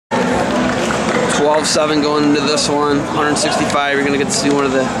12-7 going into this one. 165. You're going to get to see one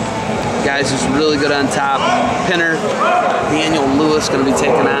of the guys who's really good on top. Pinner, Daniel Lewis, going to be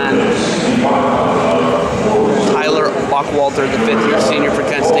taking on Tyler Buckwalter, the fifth-year senior for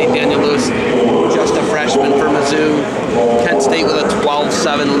Kent State. Daniel Lewis, just a freshman for Mizzou. Kent State with a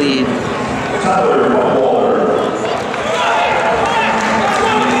 12-7 lead.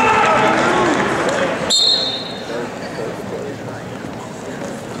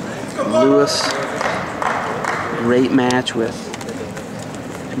 Lewis, great match with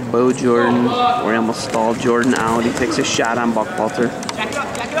Bo Jordan, where he almost stalled Jordan out. He takes a shot on Buckwalter.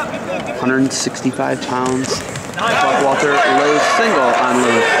 165 pounds. Buckwalter lays single on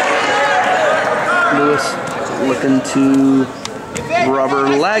Lewis. Lewis looking to rubber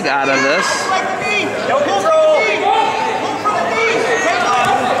leg out of this.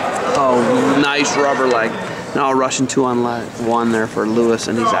 Oh, nice rubber leg. Now rushing 2-on-1 there for Lewis,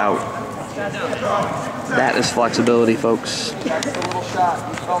 and he's out. That is flexibility, folks.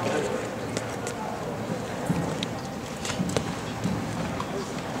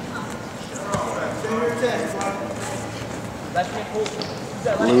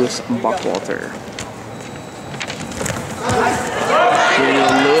 Lewis Buckwalter.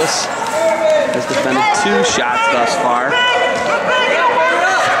 Daniel Lewis has defended 2 shots thus far.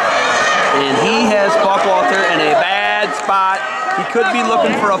 And he has Buckwalter in a bad spot. He could be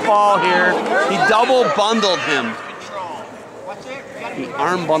looking for a fall here. He double bundled him. He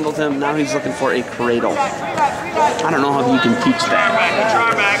arm bundled him. Now he's looking for a cradle. I don't know how you can teach that.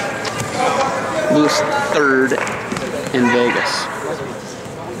 Lewis third in Vegas.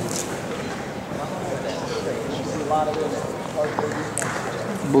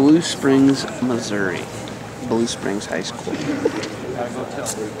 Blue Springs, Missouri. Blue Springs High School.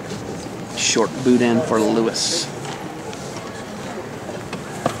 Short boot in for Lewis.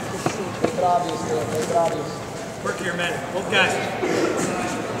 Work here, man. Both guys.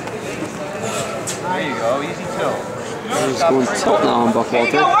 There you go. Easy tilt. He's going tilt now on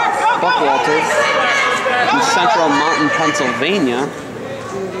Buckwalter. Buckwalter from Central Mountain, Pennsylvania.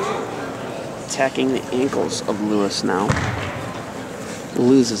 Attacking the ankles of Lewis now.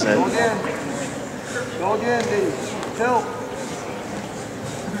 Loses it. Go again, Dave. Tilt.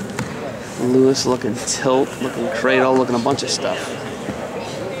 Lewis looking tilt, looking cradle, looking a bunch of stuff.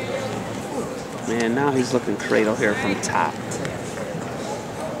 Man, now he's looking cradle here from top.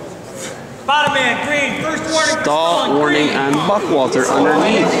 Bottom man, green. First warning. Stall warning on Buckwalter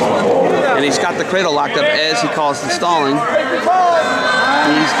underneath. And he's got the cradle locked up as he calls the stalling.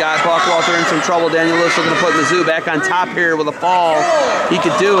 He's got Buckwalter in some trouble. Daniel Lewis looking to put Mizzou back on top here with a fall. He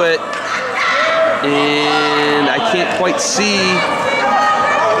could do it. And I can't quite see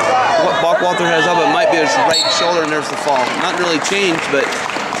what Buckwalter has up. It might be his right shoulder, and there's the fall. Not really changed, but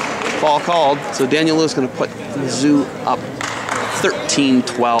fall called. So Daniel Lewis going to put Mizzou up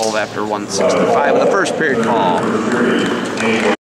 13-12 after 165 with the first period call.